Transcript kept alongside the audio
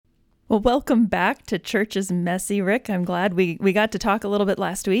Well, welcome back to Church is Messy, Rick. I'm glad we got to talk a little bit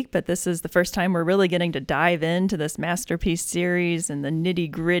last week, but this is the first time we're really getting to dive into this masterpiece series and the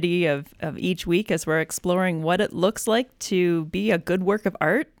nitty-gritty of each week as we're exploring what it looks like to be a good work of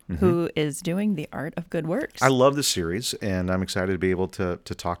art who is doing the art of good works. I love the series, and I'm excited to be able to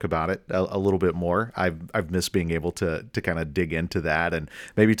talk about it a little bit more. I've missed being able to kind of dig into that and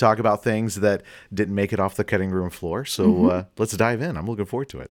maybe talk about things that didn't make it off the cutting room floor. So let's dive in. I'm looking forward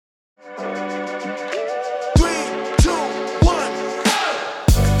to it.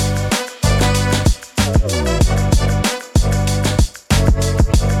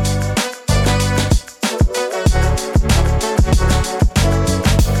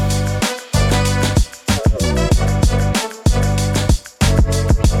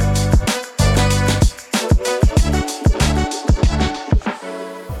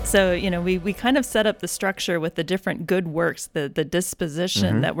 So, we kind of set up the structure with the different good works, the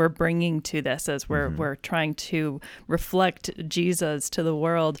disposition that we're bringing to this as we're trying to reflect Jesus to the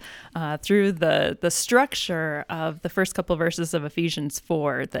world through the structure of the first couple verses of Ephesians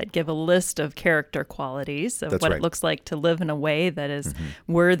 4 that give a list of character qualities of what it looks like to live in a way that is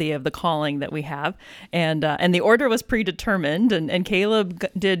worthy of the calling that we have. And the order was predetermined, and Caleb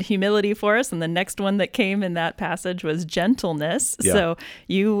did humility for us, and the next one that came in that passage was gentleness. Yeah. So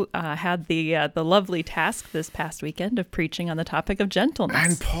you had the lovely task this past weekend of preaching on the topic of gentleness.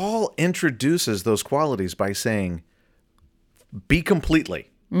 And Paul introduces those qualities by saying, be completely,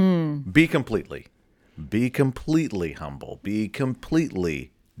 be completely humble, be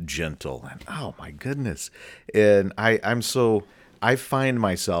completely gentle. And oh my goodness. And I find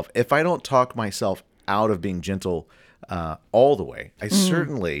myself, if I don't talk myself out of being gentle all the way, I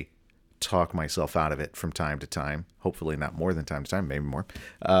certainly talk myself out of it from time to time. Hopefully not more than time to time, maybe more.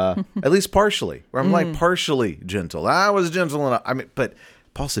 At least partially, where I'm like partially gentle. I was gentle enough. But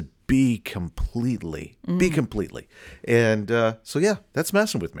Paul said, be completely. And so yeah, that's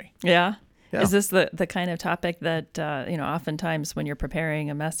messing with me. Yeah. Is this the kind of topic that, oftentimes when you're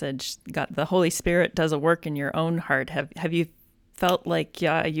preparing a message, the Holy Spirit does a work in your own heart? Have you felt like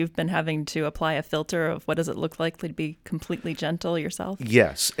you've been having to apply a filter of what does it look like to be completely gentle yourself?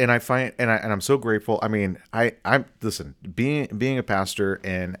 Yes, and I find and I'm so grateful. I mean, I'm listen, being a pastor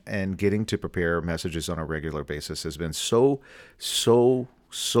and getting to prepare messages on a regular basis has been so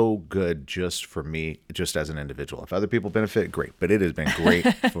good just for me, just as an individual. If other people benefit, great, but it has been great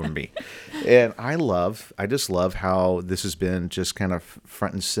for me. And I just love how this has been just kind of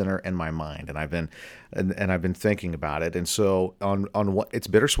front and center in my mind, and I've been thinking about it. And so on what it's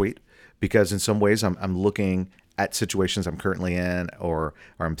bittersweet, because in some ways I'm looking at situations I'm currently in, or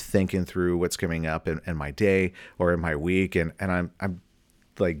I'm thinking through what's coming up in my day or in my week, and I'm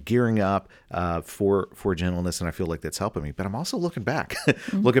like gearing up for gentleness, and I feel like that's helping me. But I'm also looking back,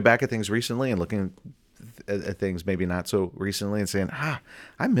 looking back at things recently and looking at things maybe not so recently and saying,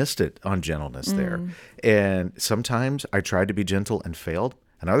 I missed it on gentleness there. And sometimes I tried to be gentle and failed,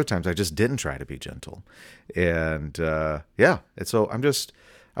 and other times I just didn't try to be gentle. And and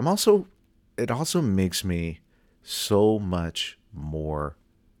so it also makes me so much more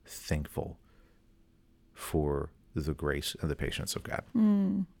thankful for the grace and the patience of God,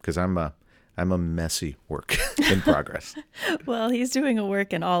 because I'm a messy work in progress. Well, he's doing a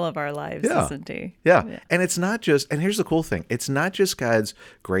work in all of our lives, isn't he? Yeah. And it's not just, and here's the cool thing, it's not just God's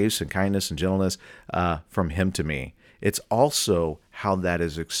grace and kindness and gentleness from him to me. It's also how that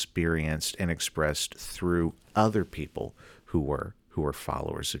is experienced and expressed through other people who are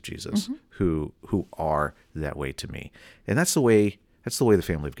followers of Jesus, who are that way to me. And that's the way the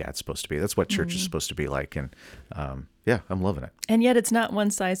family of God's supposed to be. That's what church is supposed to be like. And I'm loving it. And yet it's not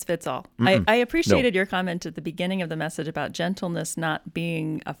one size fits all. I appreciated your comment at the beginning of the message about gentleness not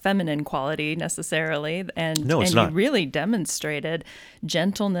being a feminine quality necessarily. And it's not. You really demonstrated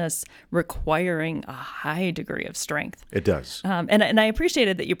gentleness requiring a high degree of strength. It does. And I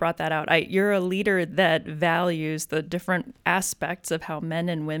appreciated that you brought that out. You're a leader that values the different aspects of how men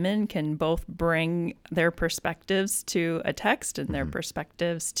and women can both bring their perspectives to a text and their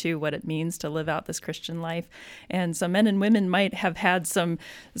perspectives to what it means to live out this Christian life. And so men and women might have had some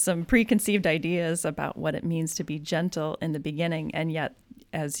preconceived ideas about what it means to be gentle in the beginning, and yet,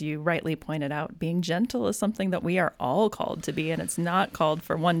 as you rightly pointed out, being gentle is something that we are all called to be, and it's not called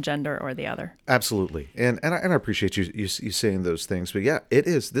for one gender or the other. Absolutely, and I appreciate you saying those things. But yeah, it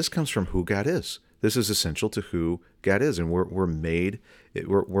is. This comes from who God is. This is essential to who God is, and we're made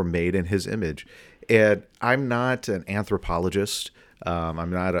in His image. And I'm not an anthropologist. I'm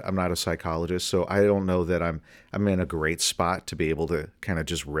not a psychologist, so I don't know that I'm in a great spot to be able to kind of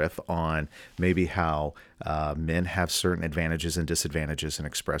just riff on maybe how men have certain advantages and disadvantages in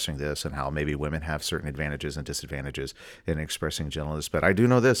expressing this, and how maybe women have certain advantages and disadvantages in expressing gentleness. But I do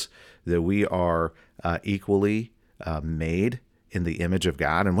know this, that we are equally made in the image of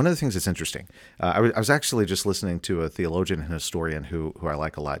God. And one of the things that's interesting, I was actually just listening to a theologian and historian who I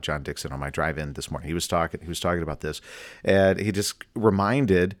like a lot, John Dixon, on my drive-in this morning. He was talking about this, and he just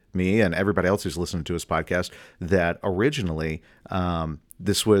reminded me and everybody else who's listening to his podcast that originally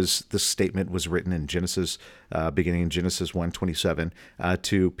this statement was written in Genesis, beginning in Genesis 1:27,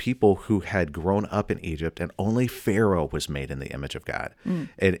 to people who had grown up in Egypt, and only Pharaoh was made in the image of God.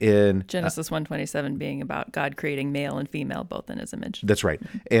 And in Genesis 1:27 being about God creating male and female both in his image. That's right.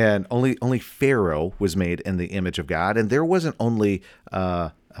 And only Pharaoh was made in the image of God, and there wasn't only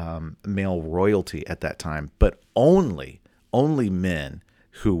male royalty at that time, but only men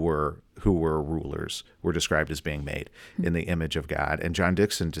who were rulers were described as being made in the image of God. And John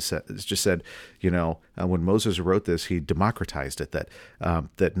Dixon just said, when Moses wrote this, he democratized it. That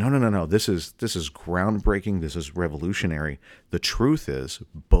no, this is groundbreaking. This is revolutionary. The truth is,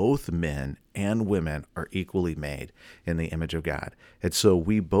 both men and women are equally made in the image of God, and so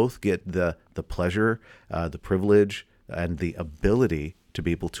we both get the pleasure, the privilege, and the ability to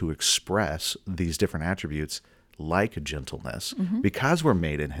be able to express these different attributes, like gentleness, because we're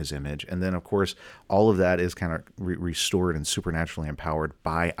made in his image. And then, of course, all of that is kind of restored and supernaturally empowered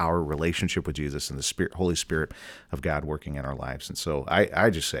by our relationship with Jesus and the Holy Spirit of God working in our lives. And so I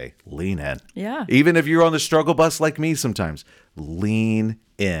just say, lean in. Yeah. Even if you're on the struggle bus like me sometimes, lean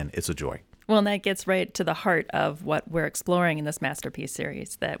in. It's a joy. Well, and that gets right to the heart of what we're exploring in this Masterpiece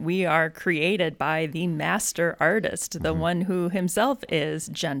series, that we are created by the master artist, the one who himself is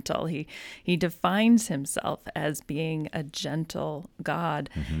gentle. He defines himself as being a gentle God,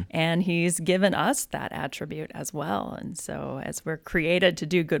 and he's given us that attribute as well. And so as we're created to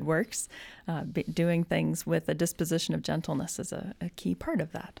do good works, doing things with a disposition of gentleness is a key part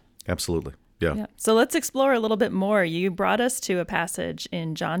of that. Absolutely. Yeah. So let's explore a little bit more. You brought us to a passage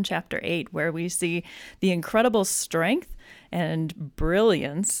in John chapter 8 where we see the incredible strength and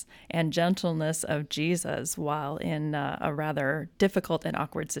brilliance and gentleness of Jesus while in a rather difficult and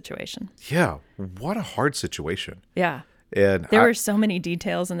awkward situation. Yeah. What a hard situation. Yeah. And there were so many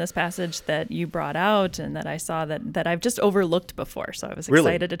details in this passage that you brought out and that I saw that I've just overlooked before. So I was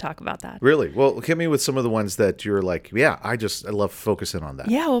excited to talk about that. Really? Well, hit me with some of the ones that you're like, yeah, I love focusing on that.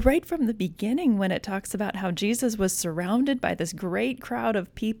 Yeah, well, right from the beginning when it talks about how Jesus was surrounded by this great crowd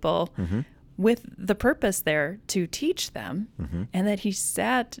of people with the purpose there to teach them, and that he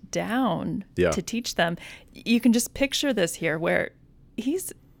sat down to teach them. You can just picture this here where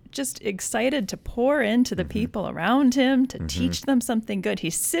he's just excited to pour into the people around him to teach them something good.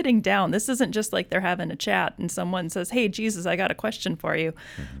 He's sitting down. This isn't just like they're having a chat and someone says, "Hey, Jesus, I got a question for you."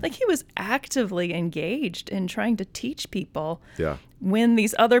 Like he was actively engaged in trying to teach people when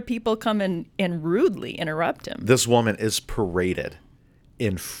these other people come in and rudely interrupt him. This woman is paraded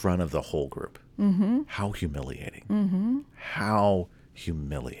in front of the whole group. How humiliating. How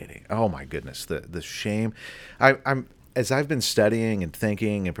humiliating. Oh my goodness. The shame. As I've been studying and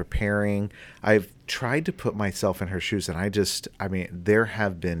thinking and preparing, I've tried to put myself in her shoes, and there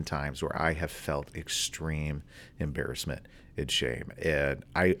have been times where I have felt extreme embarrassment and shame, and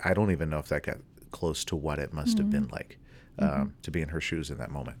I don't even know if that got close to what it must have been like to be in her shoes in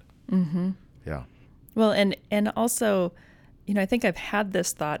that moment. Yeah. Well, and also, I think I've had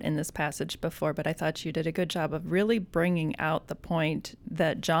this thought in this passage before, but I thought you did a good job of really bringing out the point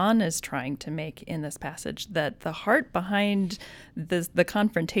that John is trying to make in this passage, that the heart behind the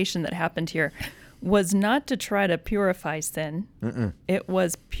confrontation that happened here was not to try to purify sin. It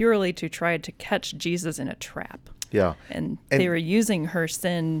was purely to try to catch Jesus in a trap. Yeah. And they were using her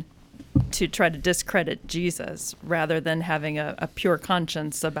sin to try to discredit Jesus rather than having a pure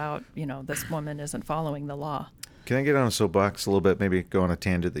conscience about, this woman isn't following the law. Can I get on a soapbox a little bit? Maybe go on a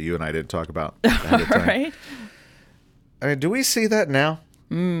tangent that you and I didn't talk about ahead of time. Right? I mean, do we see that now?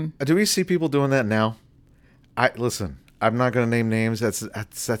 Do we see people doing that now? Listen. I'm not going to name names.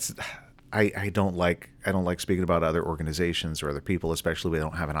 I don't like speaking about other organizations or other people, especially when they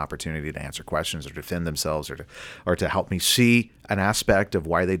don't have an opportunity to answer questions or defend themselves or to help me see an aspect of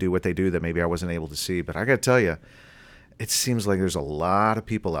why they do what they do that maybe I wasn't able to see. But I got to tell you, it seems like there's a lot of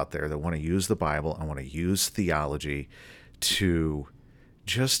people out there that want to use the Bible and want to use theology to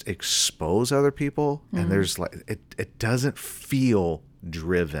just expose other people. And there's it doesn't feel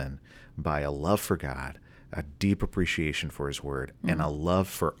driven by a love for God, a deep appreciation for his word, and a love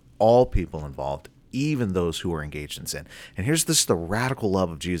for all people involved even those who are engaged in sin. And here's the radical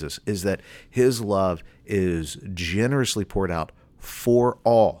love of Jesus, is that his love is generously poured out for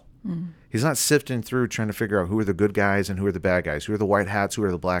all. He's not sifting through trying to figure out who are the good guys and who are the bad guys, who are the white hats, who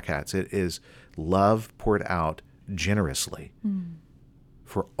are the black hats. It is love poured out generously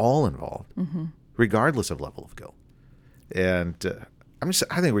for all involved, regardless of level of guilt. And I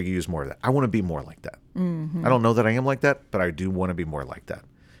think we could use more of that. I want to be more like that. I don't know that I am like that, but I do want to be more like that.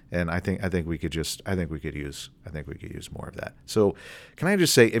 And I think we could use more of that. So can I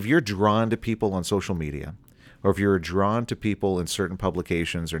just say, if you're drawn to people on social media, or if you're drawn to people in certain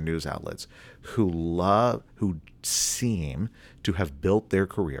publications or news outlets who seem to have built their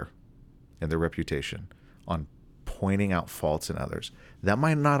career and their reputation on pointing out faults in others, that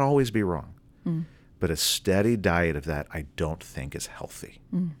might not always be wrong. But a steady diet of that, I don't think is healthy.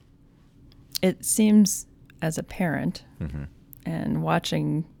 It seems, as a parent and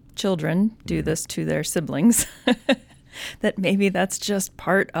watching children do this to their siblings, that maybe that's just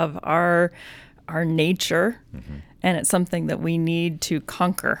part of our nature, and it's something that we need to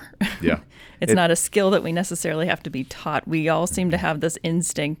conquer. Yeah. It's not a skill that we necessarily have to be taught. We all seem to have this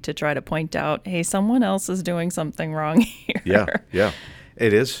instinct to try to point out, hey, someone else is doing something wrong here. Yeah.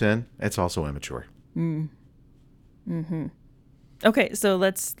 It is sin. It's also immature. Okay, so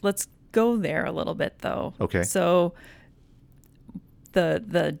let's go there a little bit, though. Okay. So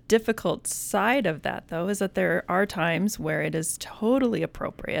the difficult side of that, though, is that there are times where it is totally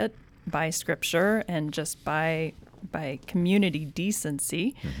appropriate by Scripture and just by community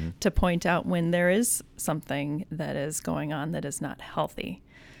decency to point out when there is something that is going on that is not healthy.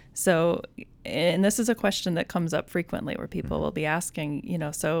 So, and this is a question that comes up frequently where people will be asking,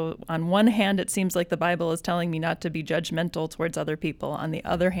 so on one hand, it seems like the Bible is telling me not to be judgmental towards other people. On the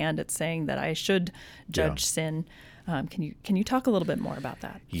other hand, it's saying that I should judge sin. Can you talk a little bit more about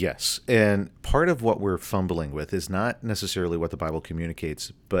that? Yes. And part of what we're fumbling with is not necessarily what the Bible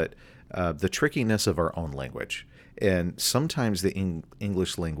communicates, but the trickiness of our own language. And sometimes the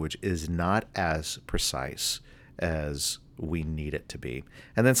English language is not as precise as we need it to be.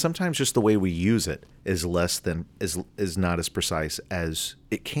 And then sometimes just the way we use it is is not as precise as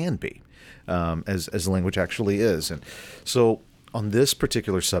it can be, as language actually is. And so on this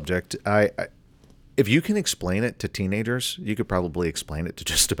particular subject, if you can explain it to teenagers, you could probably explain it to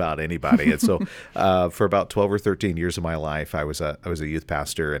just about anybody. And so for about 12 or 13 years of my life, I was a youth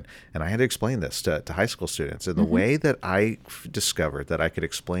pastor, and I had to explain this to high school students. And the way that I discovered that I could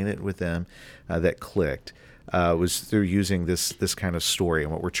explain it with them that clicked was through using this kind of story.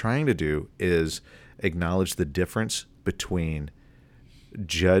 And what we're trying to do is acknowledge the difference between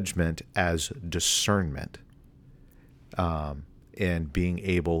judgment as discernment, and being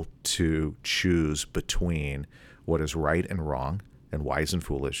able to choose between what is right and wrong and wise and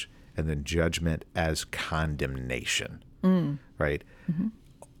foolish, and then judgment as condemnation, right?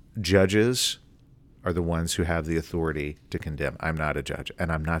 Judges are the ones who have the authority to condemn. I'm not a judge,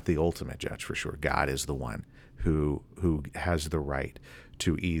 and I'm not the ultimate judge for sure. God is the one who has the right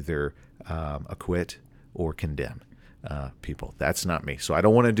to either acquit or condemn people. That's not me. So I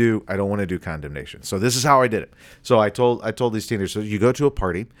don't want to do condemnation. So this is how I did it. So I told these teenagers, so you go to a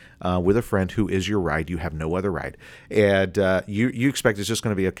party with a friend who is your ride. You have no other ride, and you expect it's just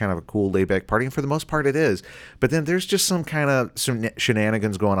going to be a kind of a cool laid back party, and for the most part it is. But then there's just some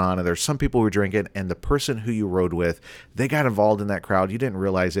shenanigans going on, and there's some people who are drinking, and the person who you rode with, they got involved in that crowd. You didn't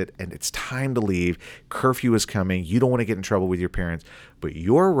realize it, and it's time to leave. Curfew is coming. You don't want to get in trouble with your parents, but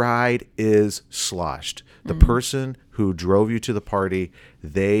your ride is sloshed. The person who drove you to the party,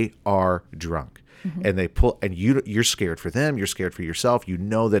 they are drunk, and they pull, and you're scared for them. You're scared for yourself. You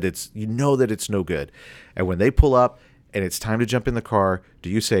know that it's no good. And when they pull up and it's time to jump in the car, do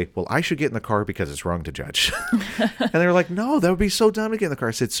you say, well, I should get in the car because it's wrong to judge? And they're like, no, that would be so dumb to get in the car.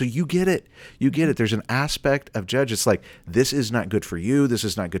 I said, so you get it. There's an aspect of judge. It's like, this is not good for you. This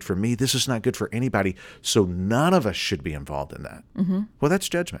is not good for me. This is not good for anybody. So none of us should be involved in that. Well, that's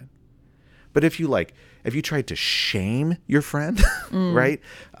judgment. But if you tried to shame your friend, right?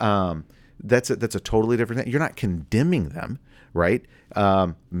 That's a totally different thing. You're not condemning them, right?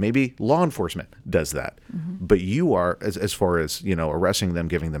 Maybe law enforcement does that, but you are, as far as, arresting them,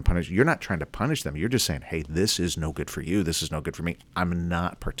 giving them punishment, you're not trying to punish them. You're just saying, hey, this is no good for you. This is no good for me. I'm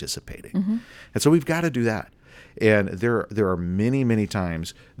not participating. And so we've got to do that. And there are many, many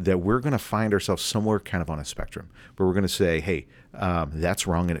times that we're going to find ourselves somewhere kind of on a spectrum where we're going to say, hey, that's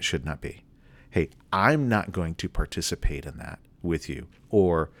wrong and it should not be. Hey, I'm not going to participate in that with you.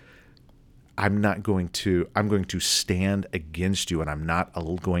 Or I'm going to stand against you, and I'm not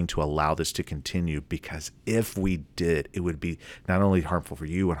going to allow this to continue, because if we did, it would be not only harmful for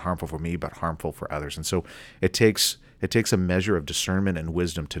you and harmful for me, but harmful for others. And so it takes a measure of discernment and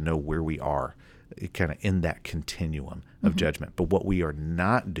wisdom to know where we are kind of in that continuum of judgment. But what we are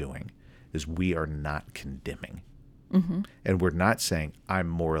not doing is we are not condemning. And we're not saying, I'm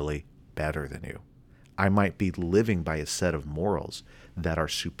morally better than you. I might be living by a set of morals that are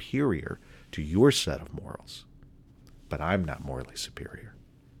superior to your set of morals, but I'm not morally superior.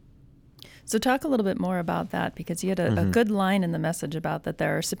 So talk a little bit more about that, because you had a good line in the message about that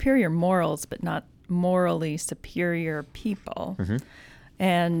there are superior morals, but not morally superior people.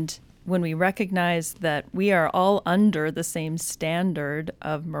 And when we recognize that we are all under the same standard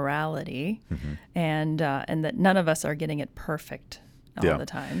of morality, and that none of us are getting it perfect all the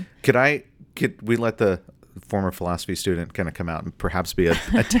time. Could we let the former philosophy student kind of come out and perhaps be a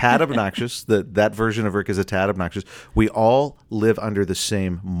tad obnoxious? That version of Rick is a tad obnoxious. We all live under the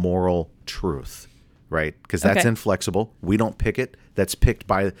same moral truth, right? Because that's inflexible. We don't pick it. That's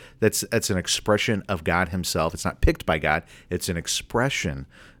an expression of God himself. It's not picked by God. It's an expression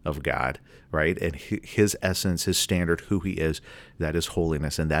of God, right? And his essence, his standard, who he is, that is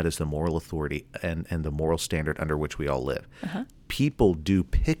holiness, and that is the moral authority and the moral standard under which we all live. People do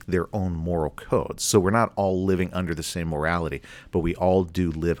pick their own moral codes. So we're not all living under the same morality, but we all do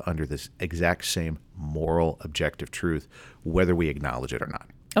live under this exact same moral objective truth, whether we acknowledge it or not.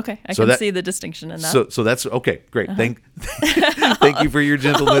 Okay, I can see the distinction in that. So that's okay. Great. Thank you for your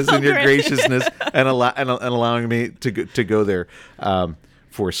gentleness and your graciousness and allowing me to go there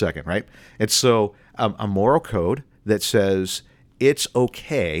for a second, right? And so a moral code that says it's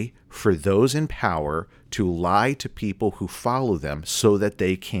okay for those in power to lie to people who follow them so that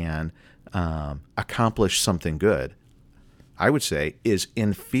they can accomplish something good, I would say, is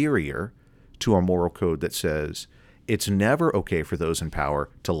inferior to a moral code that says it's never okay for those in power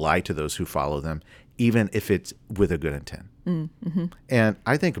to lie to those who follow them, even if it's with a good intent. And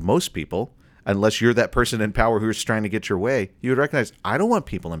I think most people, unless you're that person in power who's trying to get your way, you would recognize, I don't want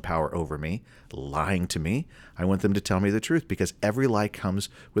people in power over me lying to me. I want them to tell me the truth, because every lie comes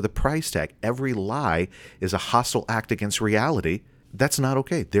with a price tag. Every lie is a hostile act against reality. That's not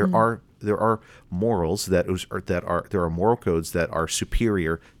okay. There are morals there are moral codes that are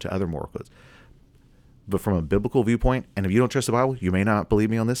superior to other moral codes. But from a biblical viewpoint, and if you don't trust the Bible, you may not believe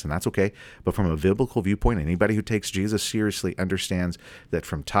me on this, and that's okay. But from a biblical viewpoint, anybody who takes Jesus seriously understands that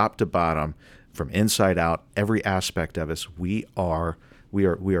from top to bottom, from inside out, every aspect of us, we are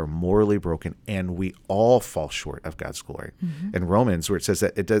morally broken, and we all fall short of God's glory. In Romans, where it says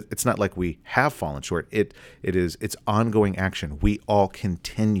that it's not like we have fallen short; it's ongoing action. We all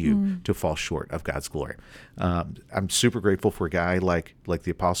continue to fall short of God's glory. I'm super grateful for a guy like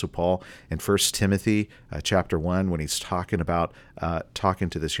the Apostle Paul in 1 Timothy chapter 1, when he's talking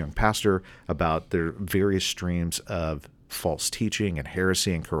to this young pastor about their various streams of false teaching and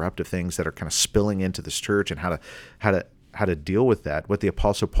heresy and corruptive things that are kind of spilling into this church, and how to deal with that. What the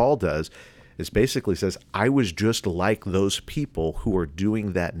Apostle Paul does is basically says, I was just like those people who are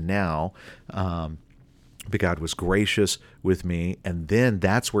doing that now, but God was gracious with me. And then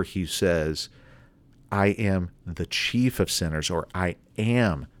that's where he says, I am the chief of sinners, or I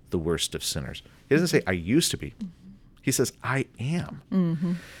am the worst of sinners. He doesn't say I used to be. He says I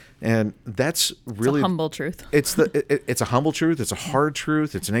am. And that's really it's a humble truth. It's a humble truth. It's a hard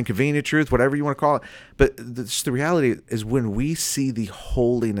truth. It's an inconvenient truth, whatever you want to call it. But the reality is, when we see the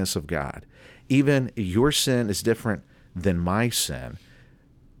holiness of God, even your sin is different than my sin.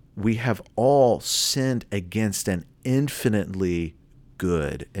 We have all sinned against an infinitely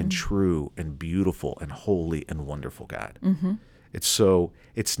good and true and beautiful and holy and wonderful God.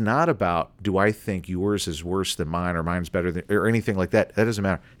 It's not about, do I think yours is worse than mine, or mine's better than, or anything like that. That doesn't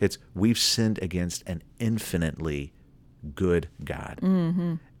matter. It's, we've sinned against an infinitely good God.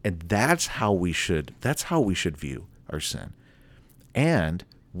 And that's how we should view our sin. And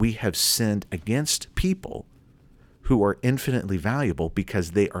we have sinned against people who are infinitely valuable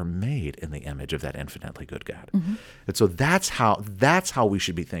because they are made in the image of that infinitely good God. And so that's how we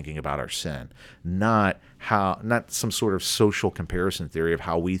should be thinking about our sin, not some sort of social comparison theory of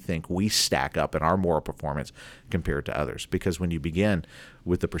how we think we stack up in our moral performance compared to others. Because when you begin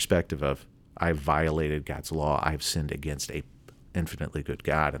with the perspective of, I've violated God's law, I've sinned against a infinitely good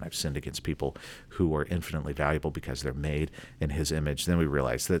God, and I've sinned against people who are infinitely valuable because they're made in his image, then we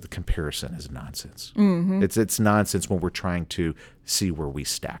realize that the comparison is nonsense. It's nonsense when we're trying to see where we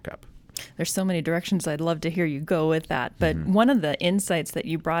stack up. There's so many directions I'd love to hear you go with that. But one of the insights that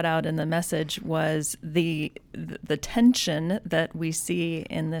you brought out in the message was the tension that we see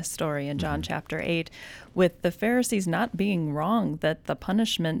in this story in John chapter 8, with the Pharisees not being wrong that the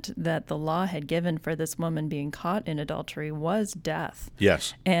punishment that the law had given for this woman being caught in adultery was death.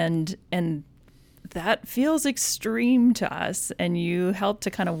 Yes. And that feels extreme to us, and you help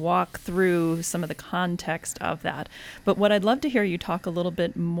to kind of walk through some of the context of that. But what I'd love to hear you talk a little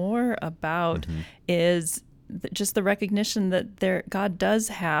bit more about is just the recognition that God does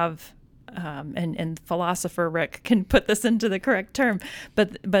have, and philosopher Rick can put this into the correct term,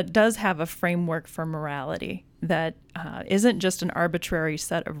 but does have a framework for morality that isn't just an arbitrary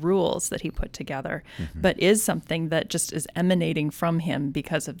set of rules that he put together, but is something that just is emanating from him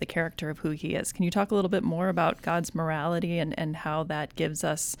because of the character of who he is. Can you talk a little bit more about God's morality and how that gives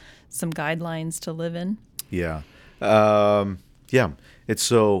us some guidelines to live in? Yeah. It's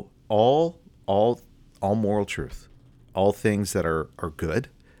so all moral truth, all things that are good.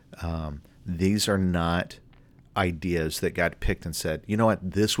 These are not ideas that God picked and said, you know what,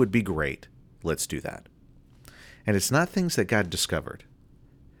 this would be great. Let's do that. And it's not things that God discovered.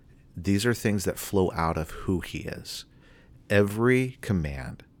 These are things that flow out of who he is. Every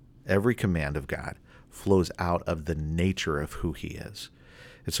command of God flows out of the nature of who he is.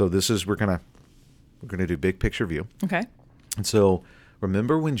 And so we're gonna do big picture view. Okay. And so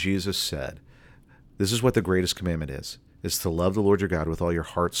remember when Jesus said, this is what the greatest commandment is to love the Lord your God with all your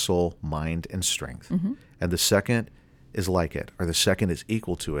heart, soul, mind, and strength. And the second is like it, or the second is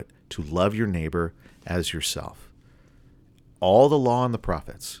equal to it, to love your neighbor as yourself. All the law and the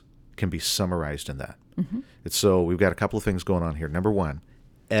prophets can be summarized in that. And so we've got a couple of things going on here. Number one,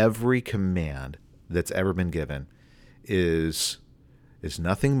 every command that's ever been given is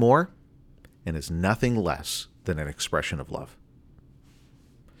nothing more and is nothing less than an expression of love.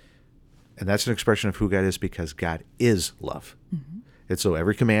 And that's an expression of who God is because God is love. And so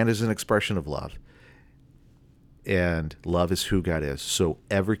every command is an expression of love. And love is who God is. So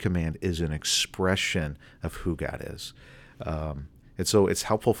every command is an expression of who God is. And so it's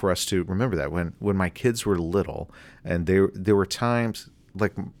helpful for us to remember that when my kids were little, and there were times,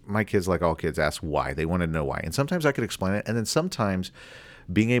 like my kids, like all kids, ask why. They wanted to know why. And sometimes I could explain it. And then sometimes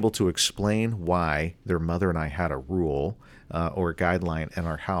being able to explain why their mother and I had a rule or a guideline in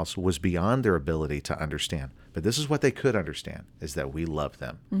our house was beyond their ability to understand. But this is what they could understand, is that we love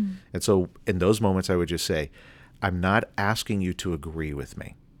them. And so in those moments, I would just say, I'm not asking you to agree with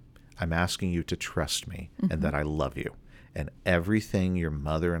me. I'm asking you to trust me and that I love you. And everything your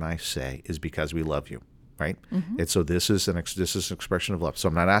mother and I say is because we love you, right? And so this is an expression of love. So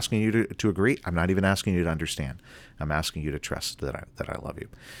I'm not asking you to agree. I'm not even asking you to understand. I'm asking you to trust that I love you.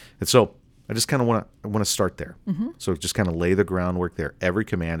 And so I just kind of want to start there. So just kind of lay the groundwork there. Every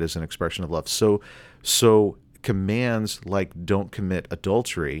command is an expression of love. So commands like don't commit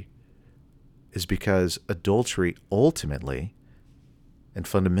adultery is because adultery ultimately and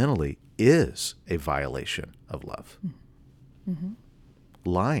fundamentally is a violation of love.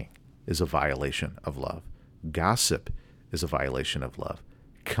 Lying is a violation of love. Gossip is a violation of love.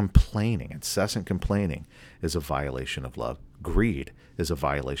 Complaining, incessant complaining, is a violation of love. Greed is a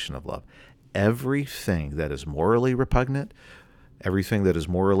violation of love. Everything that is morally repugnant, everything that is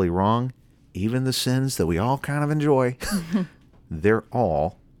morally wrong, even the sins that we all kind of enjoy, they're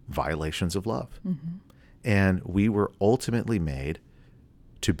all violations of love. And we were ultimately made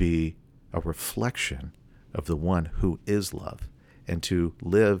to be a reflection of the one who is love and to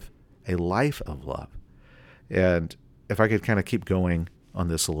live a life of love. And if I could kind of keep going on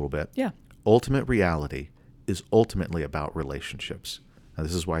this a little bit. Yeah. Ultimate reality is ultimately about relationships. Now,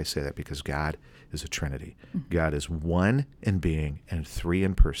 this is why I say that, because God is a Trinity. God is one in being and three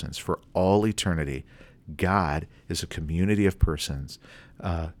in persons. For all eternity, God is a community of persons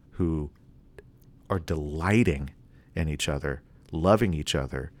who are delighting in each other, loving each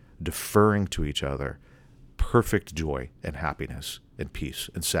other, deferring to each other, perfect joy and happiness and peace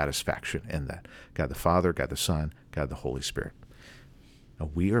and satisfaction in that. God the Father, God the Son, God the Holy Spirit.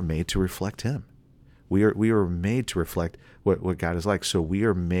 Now, we are made to reflect him. We are made to reflect what God is like. So we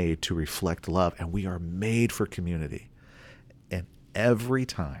are made to reflect love, and we are made for community. And every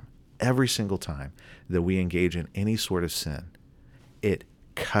single time that we engage in any sort of sin, it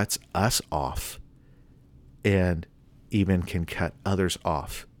cuts us off and even can cut others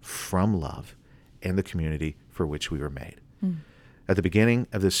off from love and the community for which we were made. At the beginning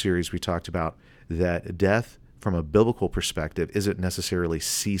of this series, we talked about that death, from a biblical perspective, isn't necessarily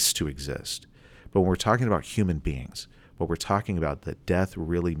cease to exist. But when we're talking about human beings, what we're talking about, that death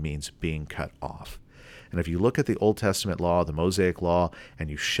really means being cut off. And if you look at the Old Testament law, the Mosaic law, and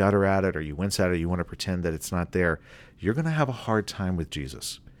you shudder at it or you wince at it, you want to pretend that it's not there, you're going to have a hard time with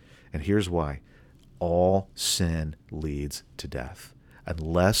Jesus. And here's why. All sin leads to death.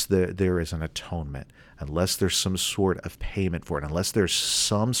 Unless there is an atonement, unless there's some sort of payment for it, unless there's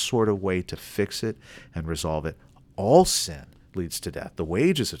some sort of way to fix it and resolve it, all sin leads to death. The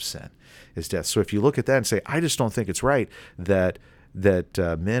wages of sin is death. So if you look at that and say, I just don't think it's right that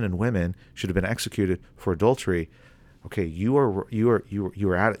men and women should have been executed for adultery, okay, you're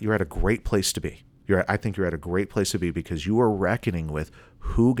at a great place to be. I think you're at a great place to be because you are reckoning with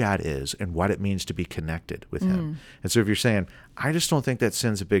who God is and what it means to be connected with him. And so if you're saying, I just don't think that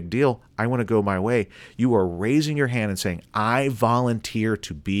sin's a big deal, I want to go my way, you are raising your hand and saying, I volunteer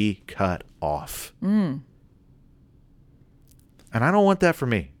to be cut off. And I don't want that for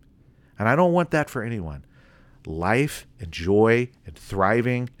me. And I don't want that for anyone. Life and joy and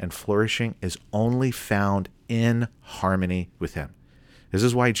thriving and flourishing is only found in harmony with him. This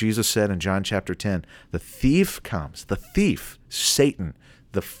is why Jesus said in John chapter 10, the thief comes, the thief, Satan,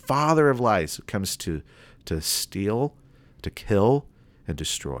 the father of lies, comes to steal, to kill, and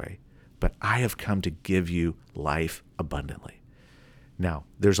destroy. But I have come to give you life abundantly. Now,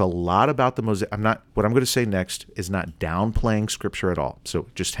 there's a lot about the Mosaic. What I'm going to say next is not downplaying Scripture at all. So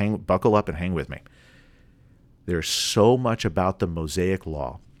just buckle up and hang with me. There's so much about the Mosaic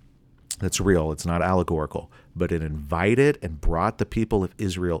law that's real. It's not allegorical, but it invited and brought the people of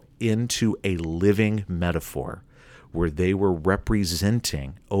Israel into a living metaphor where they were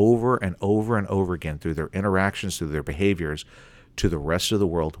representing over and over and over again through their interactions, through their behaviors, to the rest of the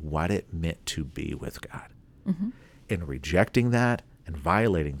world, what it meant to be with God. And rejecting that and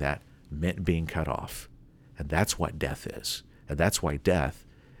violating that meant being cut off. And that's what death is. And that's why death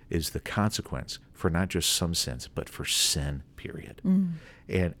is the consequence for not just some sins, but for sin, period.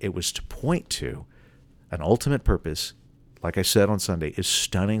 And it was to point to an ultimate purpose, like I said on Sunday, is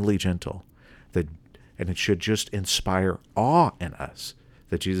stunningly gentle. And it should just inspire awe in us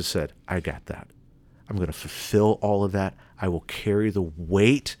that Jesus said, I got that. I'm going to fulfill all of that. I will carry the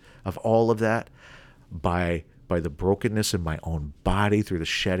weight of all of that by the brokenness in my own body, through the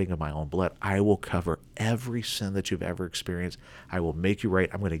shedding of my own blood. I will cover every sin that you've ever experienced. I will make you right.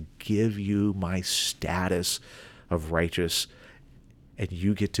 I'm going to give you my status of righteous, and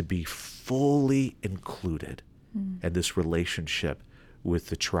you get to be fully included in this relationship with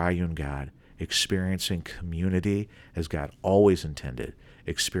the triune God, experiencing community as God always intended,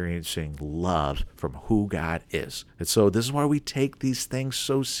 experiencing love from who God is. And so this is why we take these things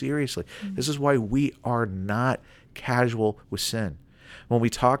so seriously. This is why we are not casual with sin. When we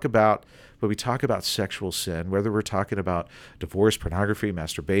talk about sexual sin, whether we're talking about divorce, pornography,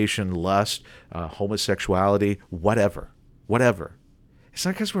 masturbation, lust, homosexuality, whatever, it's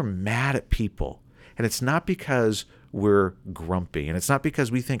not because we're mad at people, and it's not because we're grumpy, and it's not because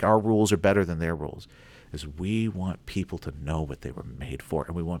we think our rules are better than their rules. Is we want people to know what they were made for,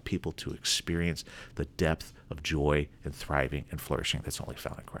 and we want people to experience the depth of joy and thriving and flourishing that's only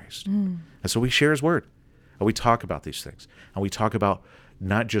found in Christ. And so we share his word, and we talk about these things, and we talk about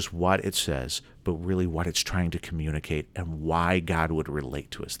not just what it says, but really what it's trying to communicate and why God would relate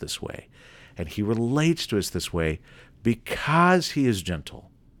to us this way. And he relates to us this way because he is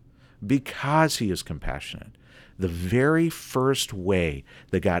gentle, because he is compassionate. The very first way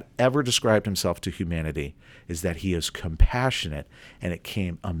that God ever described himself to humanity is that he is compassionate, and it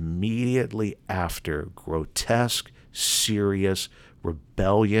came immediately after grotesque, serious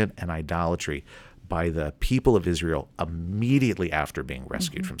rebellion and idolatry by the people of Israel immediately after being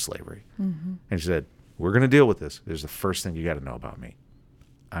rescued from slavery. And he said, we're going to deal with this. There's the first thing you got to know about me.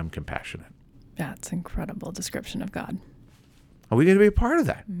 I'm compassionate. That's an incredible description of God. And we get to be a part of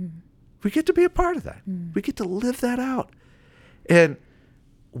that. We get to be a part of that. We get to live that out. And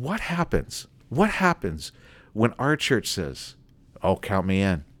what happens? What happens when our church says, oh, count me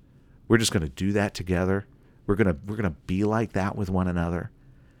in. We're just going to do that together. We're going to be like that with one another.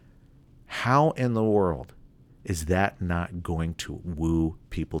 How in the world is that not going to woo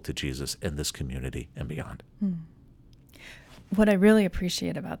people to Jesus in this community and beyond? What I really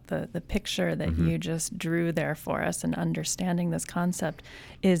appreciate about the picture that you just drew there for us and understanding this concept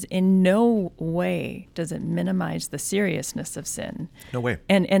is in no way does it minimize the seriousness of sin. No way.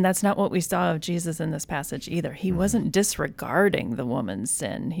 And that's not what we saw of Jesus in this passage either. He wasn't disregarding the woman's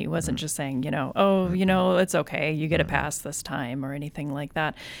sin. He wasn't just saying, it's okay, you get a pass this time or anything like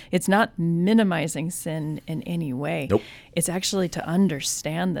that. It's not minimizing sin in any way. Nope. It's actually to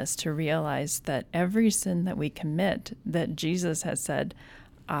understand this, to realize that every sin that we commit, that Jesus has said,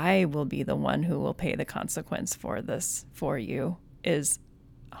 I will be the one who will pay the consequence for this for you, is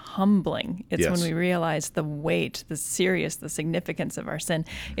humbling. It's Yes. when we realize the weight, the significance of our sin.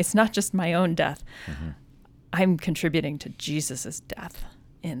 It's not just my own death. I'm contributing to Jesus's death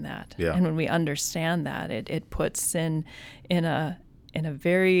in that. Yeah. And when we understand that, it puts sin in a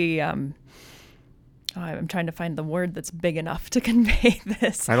very I'm trying to find the word that's big enough to convey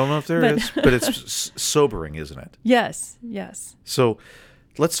this. I don't know if there is, but it's sobering, isn't it? Yes. So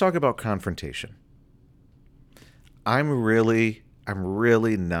let's talk about confrontation. I'm really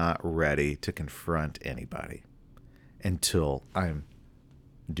not ready to confront anybody until I'm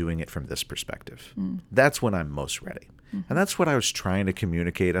doing it from this perspective. That's when I'm most ready. And that's what I was trying to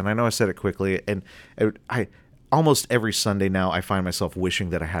communicate. And I know I said it quickly, and I almost every Sunday now I find myself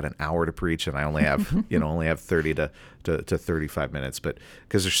wishing that I had an hour to preach, and I only have 30 to 35 minutes, but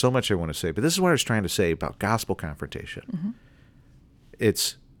because there's so much I want to say. But this is what I was trying to say about gospel confrontation.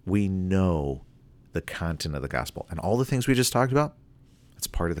 It's we know the content of the gospel, and all the things we just talked about, it's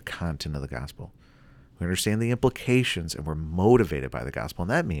part of the content of the gospel. We understand the implications, and we're motivated by the gospel, and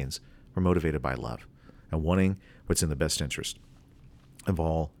that means we're motivated by love and wanting what's in the best interest of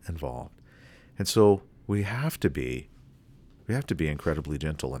all involved. And so we have to be incredibly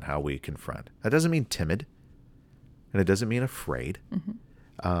gentle in how we confront. That doesn't mean timid, and it doesn't mean afraid.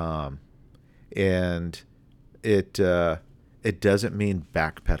 And it doesn't mean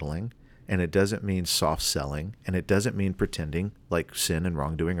backpedaling, and it doesn't mean soft selling, and it doesn't mean pretending like sin and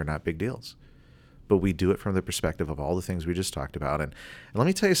wrongdoing are not big deals. But we do it from the perspective of all the things we just talked about. And let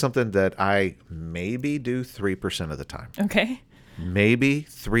me tell you something that I maybe do 3% of the time. Okay. Maybe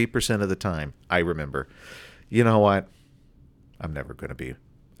 3% of the time I remember, you know what? I'm never going to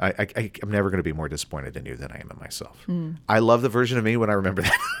be more disappointed in you than I am in myself. I love the version of me when I remember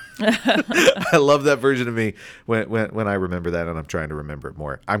that. I love that version of me when I remember that, and I'm trying to remember it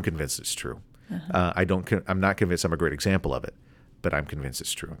more. I'm convinced it's true. I'm not convinced I'm a great example of it, but I'm convinced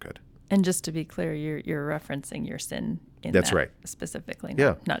it's true and good. And just to be clear, you're referencing your sin in That's that right. specifically.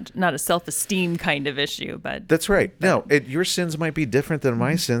 Yeah. Not a self-esteem kind of issue, but that's right. No, your sins might be different than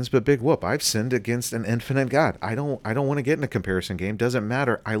my sins, but big whoop, I've sinned against an infinite God. I don't want to get in a comparison game. Doesn't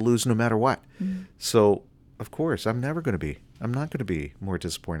matter. I lose no matter what. So of course, I'm not going to be more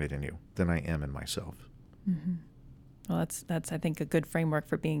disappointed in you than I am in myself. Well, that's I think a good framework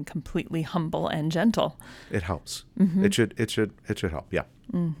for being completely humble and gentle. It helps. It should help. Yeah.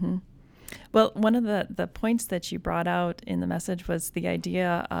 Well, one of the points that you brought out in the message was the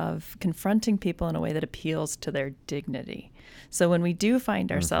idea of confronting people in a way that appeals to their dignity. So when we do find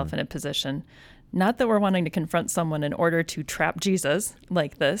ourselves in a position, not that we're wanting to confront someone in order to trap Jesus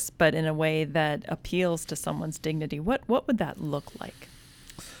like this, but in a way that appeals to someone's dignity, what would that look like?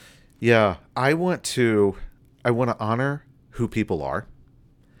 Yeah, I want to honor who people are.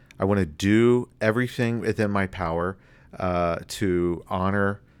 I want to do everything within my power to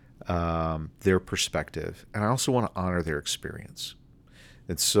honor their perspective, and I also want to honor their experience.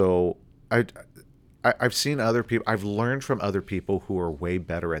 And so I've seen other people. I've learned from other people who are way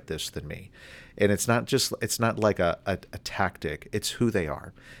better at this than me, and it's not like a tactic. It's who they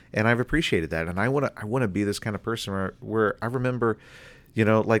are, and I've appreciated that. And I want to be this kind of person where I remember,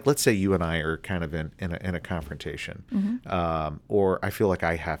 like let's say you and I are kind of in a confrontation, or I feel like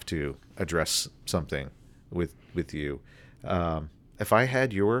I have to address something with you. If I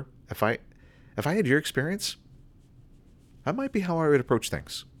had your experience, that might be how I would approach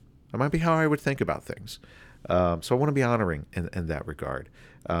things. That might be how I would think about things. So I want to be honoring in that regard.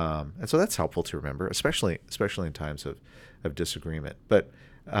 And so that's helpful to remember, especially in times of disagreement. But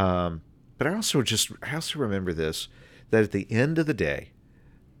I also remember this, that at the end of the day,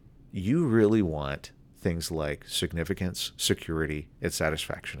 you really want things like significance, security, and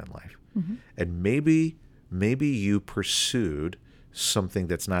satisfaction in life. And maybe you pursued something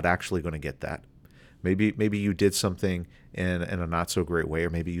that's not actually going to get that. Maybe you did something in a not so great way, or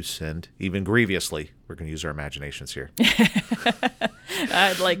maybe you sinned even grievously. We're going to use our imaginations here.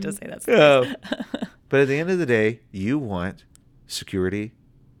 I'd like to say that's but at the end of the day, you want security,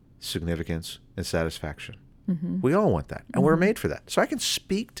 significance, and satisfaction. We all want that, and we're made for that. So I can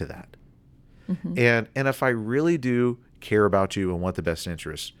speak to that. And if I really do care about you and want the best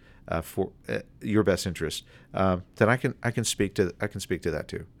interest, for your best interest, then I can speak to that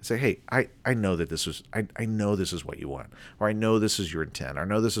too. Say, hey, I know that this is I know this is what you want, or I know this is your intent, or I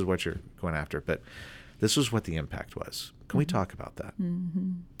know this is what you're going after, but this is what the impact was. Can we talk about that?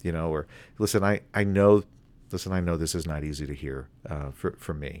 Or listen, I know this is not easy to hear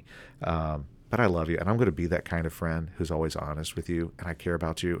from me, but I love you, and I'm going to be that kind of friend who's always honest with you, and I care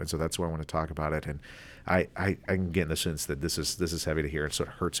about you, and so that's why I want to talk about it. And I can get in the sense that this is heavy to hear, and so it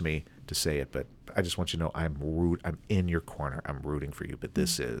hurts me to say it, but I just want you to know I'm in your corner. I'm rooting for you, but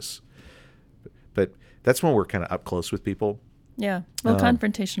but that's when we're kind of up close with people. Yeah. Well,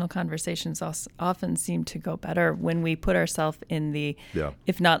 confrontational conversations often seem to go better when we put ourselves in the,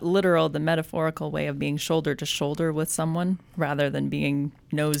 if not literal, the metaphorical way of being shoulder to shoulder with someone rather than being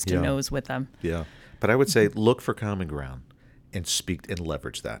nose to nose with them. Yeah. But I would say look for common ground and speak and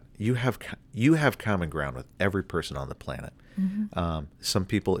leverage that. You have common ground with every person on the planet. Mm-hmm. Some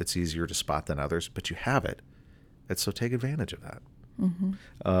people it's easier to spot than others, but you have it. And so take advantage of that. Mm-hmm.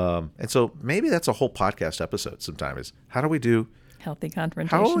 And so maybe that's a whole podcast episode sometime is how do we do healthy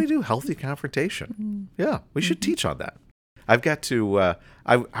confrontation? How do we do healthy confrontation? Mm-hmm. Yeah, we should teach on that. I've got to,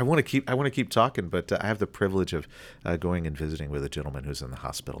 I want to keep talking, but I have the privilege of going and visiting with a gentleman who's in the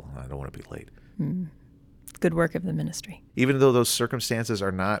hospital, and I don't want to be late. Mm. Good work of the ministry. Even though those circumstances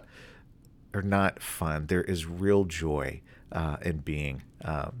are not fun, there is real joy in being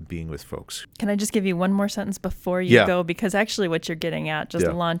with folks. Can I just give you one more sentence before you go? Because actually what you're getting at just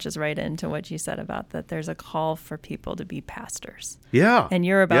launches right into what you said about that there's a call for people to be pastors. Yeah. And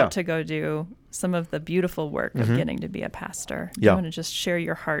you're about to go do some of the beautiful work of getting to be a pastor. Do you want to just share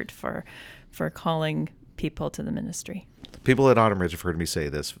your heart for calling people to the ministry? People at Autumn Ridge have heard me say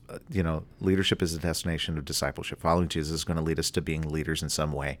this, leadership is a destination of discipleship. Following Jesus is going to lead us to being leaders in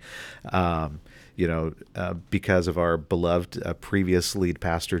some way. Because of our beloved previous lead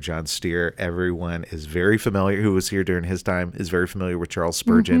pastor, John Steer, everyone is very familiar, who was here during his time, is very familiar with Charles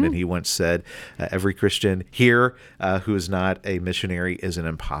Spurgeon. And he once said, every Christian here who is not a missionary is an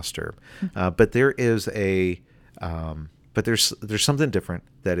imposter. But there is But there's something different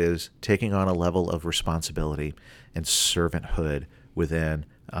that is taking on a level of responsibility and servanthood within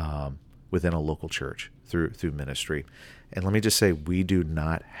a local church through ministry. And let me just say, we do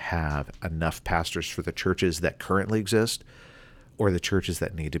not have enough pastors for the churches that currently exist or the churches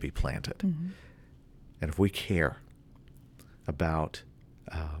that need to be planted. Mm-hmm. And if we care about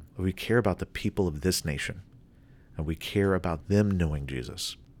the people of this nation, and we care about them knowing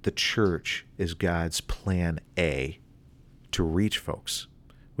Jesus, the church is God's plan A to reach folks,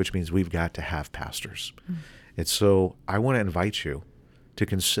 which means we've got to have pastors. Mm. And so I want to invite you to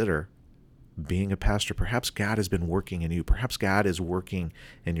consider being a pastor. Perhaps God has been working in you. Perhaps God is working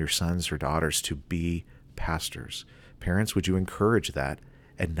in your sons or daughters to be pastors. Parents, would you encourage that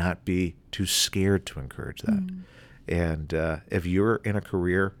and not be too scared to encourage that? Mm. And if you're in a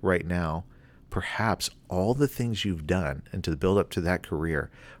career right now, perhaps all the things you've done and to build up to that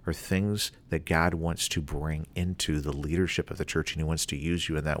career are things that God wants to bring into the leadership of the church, and he wants to use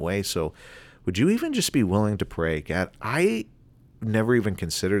you in that way. So would you even just be willing to pray, God, I never even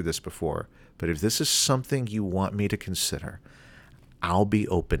considered this before, but if this is something you want me to consider, I'll be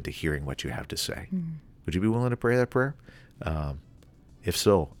open to hearing what you have to say. Mm. Would you be willing to pray that prayer? If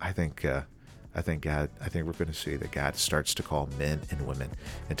so, I think we're going to see that God starts to call men and women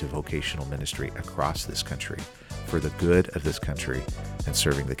into vocational ministry across this country for the good of this country and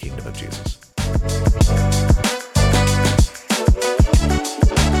serving the kingdom of Jesus.